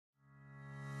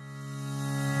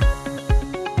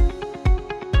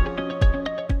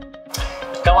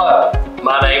Hello,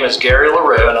 my name is Gary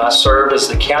LaRue and I serve as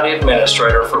the County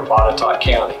Administrator for Botetourt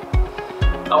County.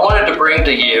 I wanted to bring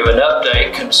to you an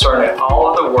update concerning all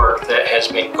of the work that has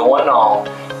been going on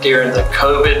during the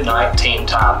COVID-19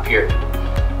 time period.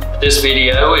 This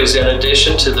video is in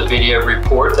addition to the video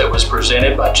report that was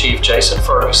presented by Chief Jason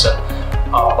Ferguson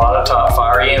of Botetourt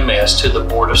Fire EMS to the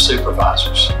Board of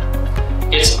Supervisors.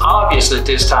 It's obvious that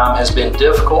this time has been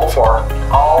difficult for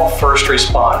all first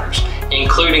responders,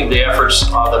 including the efforts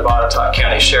of the Botetourt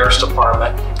County Sheriff's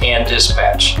Department and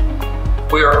dispatch.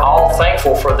 We are all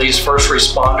thankful for these first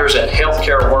responders and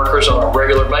healthcare workers on a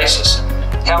regular basis.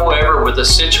 However, with the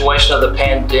situation of the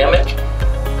pandemic,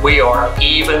 we are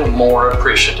even more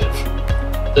appreciative.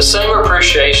 The same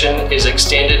appreciation is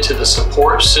extended to the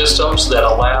support systems that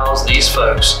allows these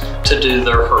folks to do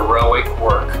their heroic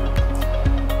work.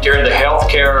 During the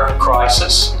healthcare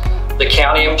crisis, the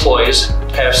county employees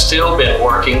have still been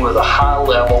working with a high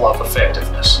level of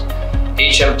effectiveness.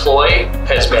 Each employee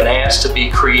has been asked to be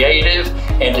creative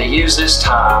and to use this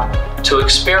time to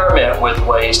experiment with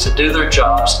ways to do their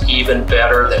jobs even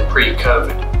better than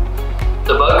pre-COVID.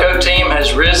 The BOCO team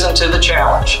has risen to the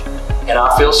challenge, and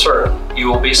I feel certain you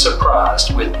will be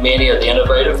surprised with many of the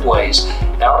innovative ways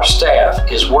our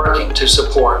staff is working to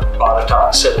support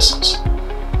Botetourt citizens.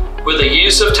 With the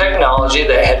use of technology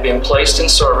that had been placed in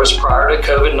service prior to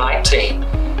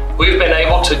COVID-19, we've been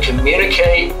able to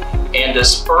communicate and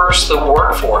disperse the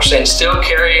workforce and still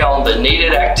carry on the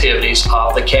needed activities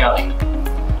of the county.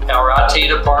 Our IT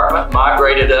department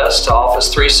migrated us to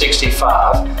Office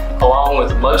 365 along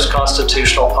with most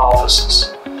constitutional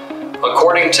offices.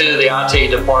 According to the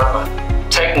IT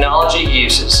department, technology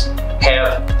uses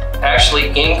have actually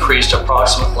increased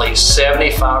approximately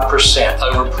 75%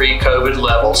 over pre-COVID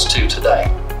levels to today.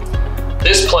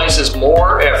 This places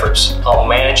more efforts on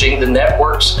managing the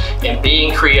networks and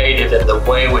being creative in the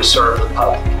way we serve the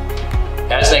public.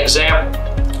 As an example,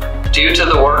 due to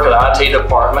the work of the IT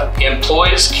department,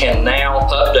 employees can now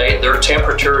update their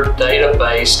temperature data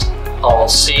based on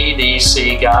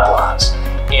CDC guidelines.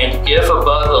 And if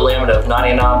above the limit of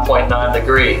 99.9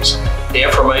 degrees, the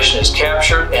information is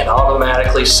captured and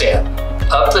automatically sent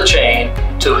up the chain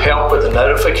to help with the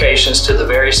notifications to the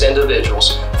various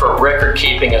individuals for record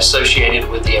keeping associated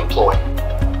with the employee.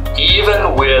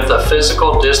 Even with the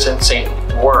physical distancing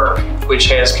work, which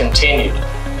has continued,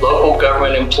 local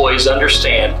government employees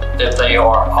understand that they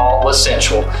are all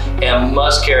essential and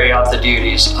must carry out the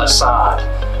duties assigned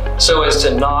so as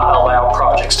to not allow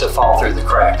projects to fall through the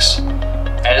cracks.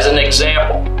 As an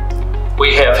example,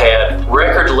 we have had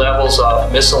record levels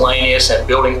of miscellaneous and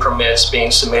building permits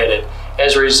being submitted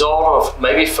as a result of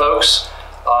maybe folks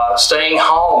staying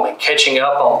home and catching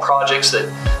up on projects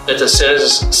that the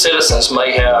citizens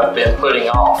may have been putting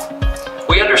off.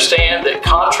 We understand that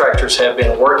contractors have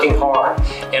been working hard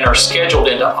and are scheduled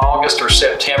into August or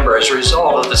September as a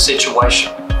result of the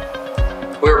situation.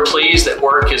 We're pleased that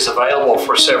work is available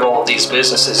for several of these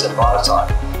businesses in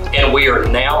Botetourt, and we are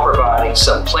now providing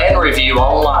some plan review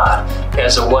online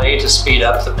as a way to speed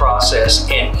up the process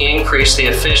and increase the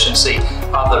efficiency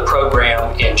of the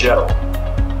program in general.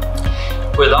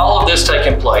 With all of this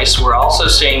taking place, we're also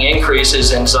seeing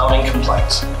increases in zoning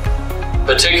complaints.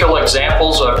 Particular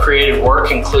examples of creative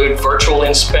work include virtual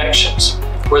inspections,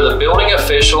 where the building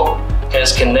official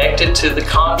has connected to the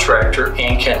contractor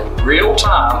and can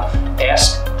real-time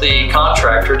ask the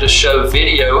contractor to show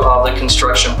video of the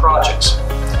construction projects.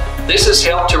 This has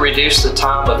helped to reduce the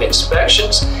time of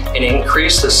inspections and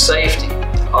increase the safety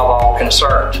of all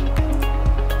concerned.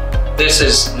 This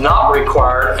is not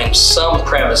required in some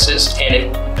premises,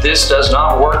 and this does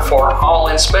not work for all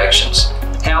inspections.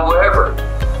 However,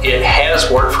 it has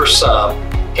worked for some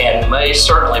and may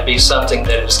certainly be something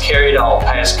that is carried on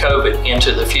past COVID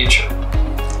into the future.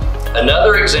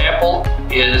 Another example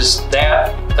is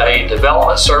that a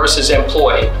development services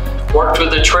employee worked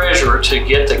with the treasurer to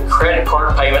get the credit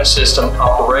card payment system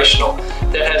operational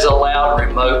that has allowed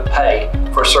remote pay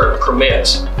for certain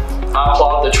permits. I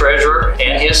applaud the treasurer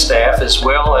and his staff as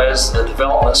well as the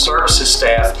development services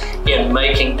staff in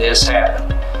making this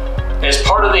happen. As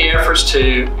part of the efforts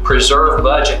to preserve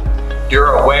budget,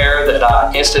 you're aware that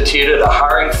I instituted a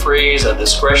hiring freeze, a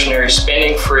discretionary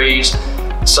spending freeze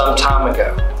some time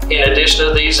ago. In addition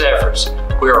to these efforts,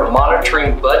 we are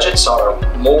monitoring budgets on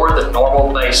a more than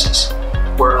normal basis.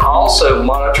 We're also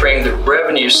monitoring the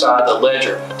revenue side of the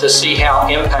ledger to see how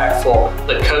impactful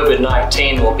the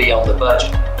COVID-19 will be on the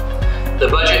budget. The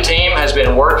budget team has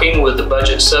been working with the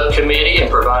budget subcommittee and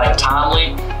providing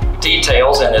timely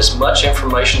details and as much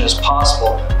information as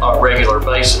possible on a regular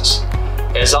basis.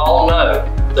 As all know,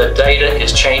 the data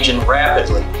is changing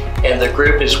rapidly and the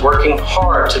group is working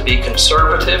hard to be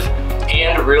conservative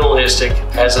and realistic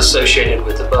as associated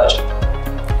with the budget.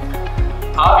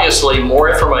 Obviously, more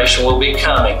information will be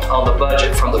coming on the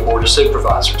budget from the Board of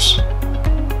Supervisors.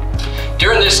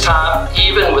 During this time,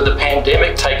 even with the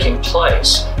pandemic taking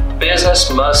place,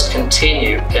 business must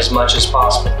continue as much as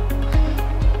possible.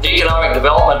 The Economic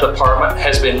Development Department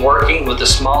has been working with the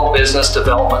Small Business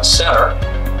Development Center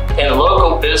and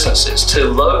local businesses to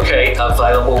locate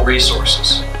available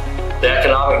resources. The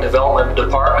Economic Development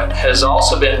Department has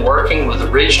also been working with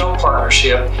the Regional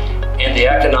Partnership and the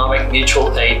Economic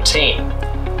Mutual Aid team,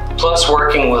 plus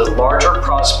working with larger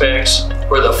prospects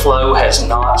where the flow has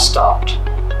not stopped.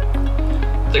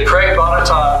 The Craig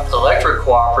Botetourt Electric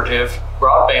Cooperative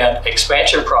broadband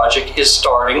expansion project is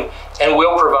starting and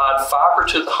will provide fiber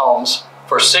to the homes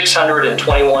for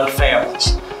 621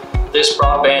 families. This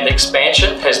broadband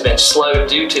expansion has been slow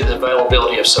due to the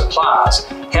availability of supplies.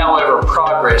 However,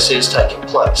 progress is taking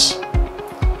place.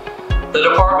 The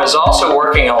department is also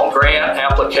working on grant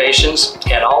applications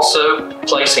and also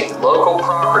placing local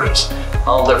properties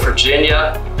on the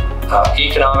Virginia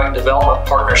Economic Development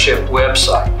Partnership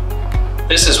website.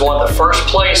 This is one of the first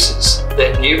places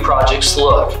that new projects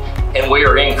look, and we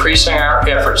are increasing our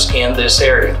efforts in this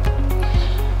area.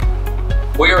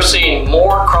 We are seeing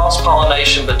more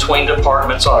cross-pollination between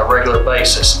departments on a regular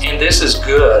basis, and this is a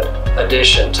good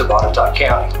addition to Botetourt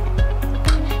County.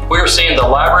 We are seeing the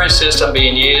library system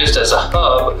being used as a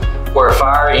hub where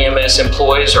fire EMS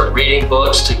employees are reading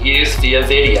books to youth via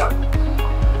video.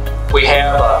 We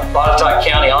have a Botetourt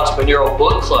County Entrepreneurial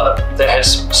Book Club that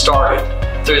has started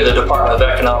through the Department of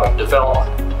Economic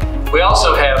Development. We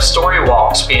also have story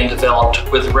walks being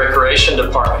developed with the Recreation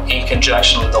Department in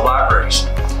conjunction with the libraries.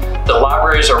 The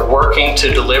libraries are working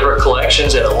to deliver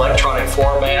collections in electronic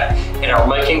format and are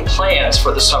making plans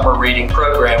for the summer reading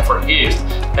program for youth,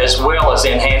 as well as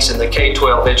enhancing the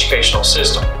K-12 educational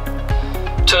system.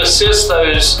 To assist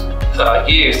those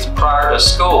youth prior to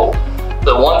school,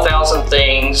 the 1,000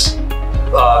 Things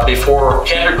Before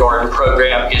Kindergarten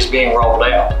program is being rolled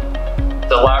out.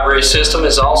 The library system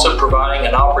is also providing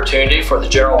an opportunity for the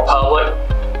general public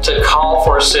to call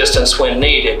for assistance when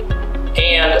needed,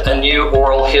 and a new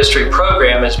oral history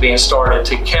program is being started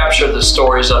to capture the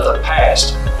stories of the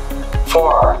past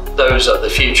for those of the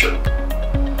future.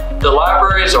 The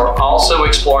libraries are also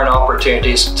exploring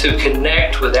opportunities to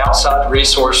connect with outside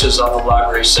resources of the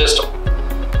library system.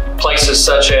 Places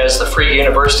such as the free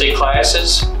university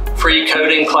classes, free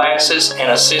coding classes,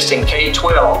 and assisting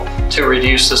K-12 to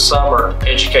reduce the summer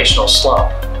educational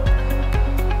slump.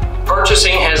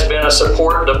 Purchasing has been a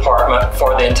support department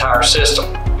for the entire system.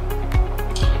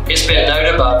 It's been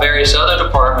noted by various other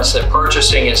departments that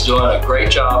purchasing is doing a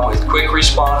great job with quick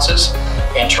responses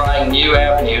and trying new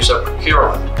avenues of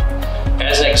procurement.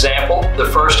 As an example,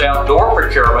 the first outdoor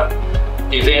procurement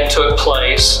event took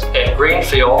place at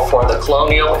Greenfield for the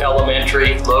Colonial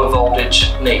Elementary low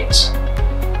voltage needs.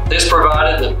 This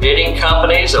provided the bidding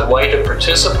companies a way to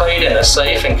participate in a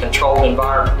safe and controlled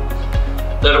environment.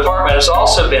 The department has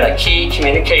also been a key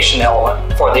communication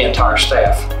element for the entire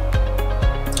staff.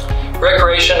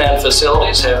 Recreation and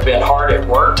facilities have been hard at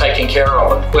work taking care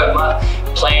of equipment,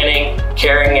 planning,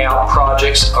 carrying out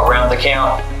projects around the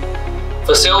county.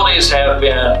 Facilities have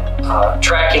been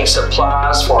tracking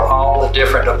supplies for all the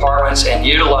different departments and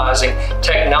utilizing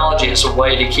technology as a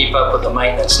way to keep up with the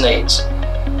maintenance needs.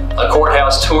 A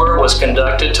courthouse tour was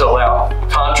conducted to allow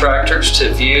contractors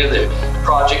to view the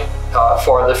project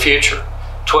for the future.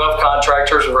 12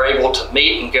 contractors were able to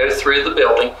meet and go through the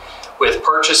building with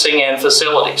purchasing and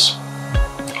facilities.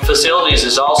 Facilities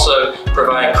is also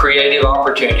providing creative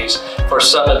opportunities for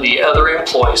some of the other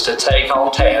employees to take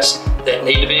on tasks that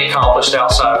need to be accomplished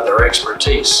outside of their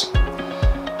expertise.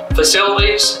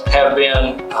 Facilities have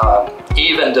been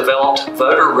even developed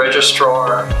voter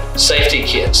registrar safety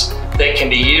kits that can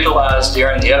be utilized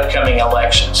during the upcoming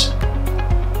elections.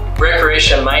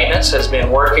 Recreation maintenance has been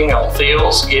working on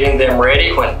fields, getting them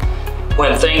ready when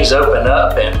things open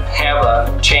up and have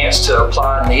a chance to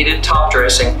apply needed top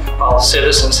dressing while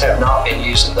citizens have not been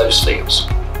using those fields.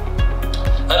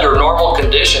 Under normal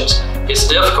conditions, it's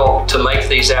difficult to make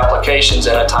these applications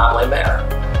in a timely manner.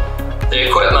 The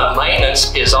equipment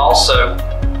maintenance is also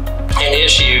an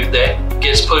issue that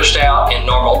gets pushed out in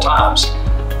normal times.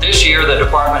 This year, the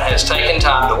department has taken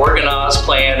time to organize,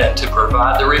 plan, and to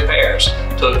provide the repairs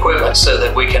to equipment so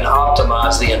that we can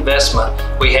optimize the investment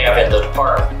we have in the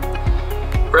department.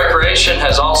 Recreation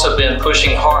has also been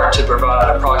pushing hard to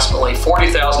provide approximately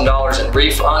 $40,000 in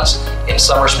refunds in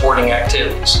summer sporting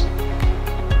activities.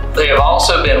 They have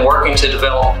also been working to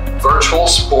develop virtual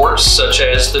sports such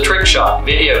as the Trick Shot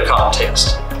video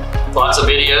contest. Lots of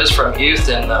videos from youth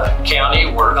in the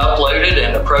county were uploaded,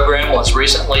 and the program was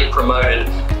recently promoted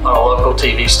on a local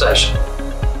TV station.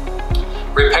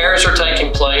 Repairs are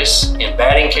taking place in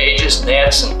batting cages,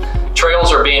 nets, and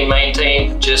trails are being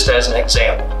maintained, just as an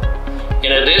example.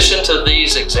 In addition to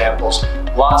these examples,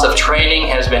 lots of training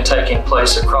has been taking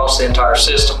place across the entire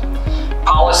system.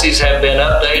 Policies have been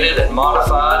updated and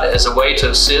modified as a way to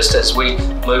assist as we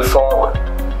move forward.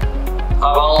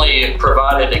 I've only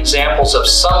provided examples of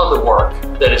some of the work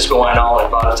that is going on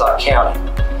in Botetourt County.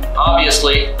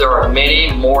 Obviously, there are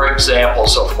many more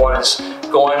examples of what is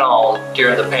going on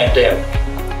during the pandemic.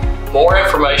 More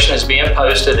information is being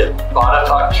posted at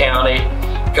Botetourt County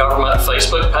Government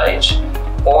Facebook page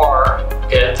or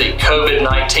at the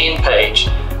COVID-19 page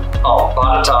on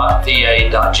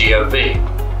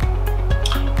botetourtva.gov.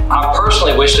 I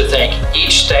personally wish to thank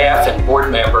each staff and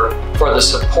board member for the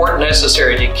support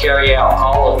necessary to carry out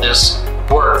all of this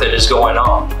work that is going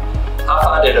on. I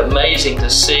find it amazing to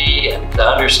see and to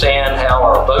understand how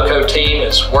our BOCO team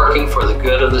is working for the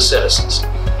good of the citizens.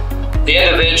 The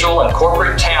individual and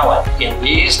corporate talent in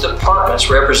these departments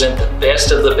represent the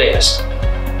best of the best.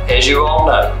 As you all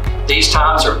know, these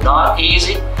times are not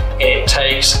easy, and it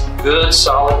takes good,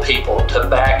 solid people to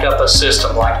back up a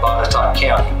system like Botetourt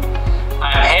County.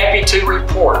 I am happy to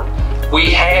report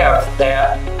we have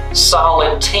that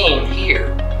solid team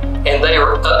here, and they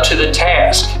are up to the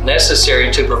task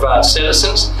necessary to provide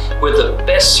citizens with the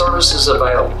best services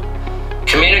available.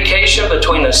 Communication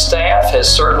between the staff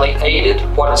has certainly aided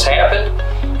what has happened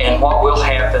and what will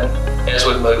happen as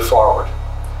we move forward.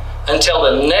 Until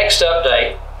the next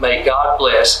update, may God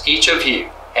bless each of you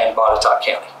and Botetourt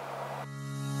County.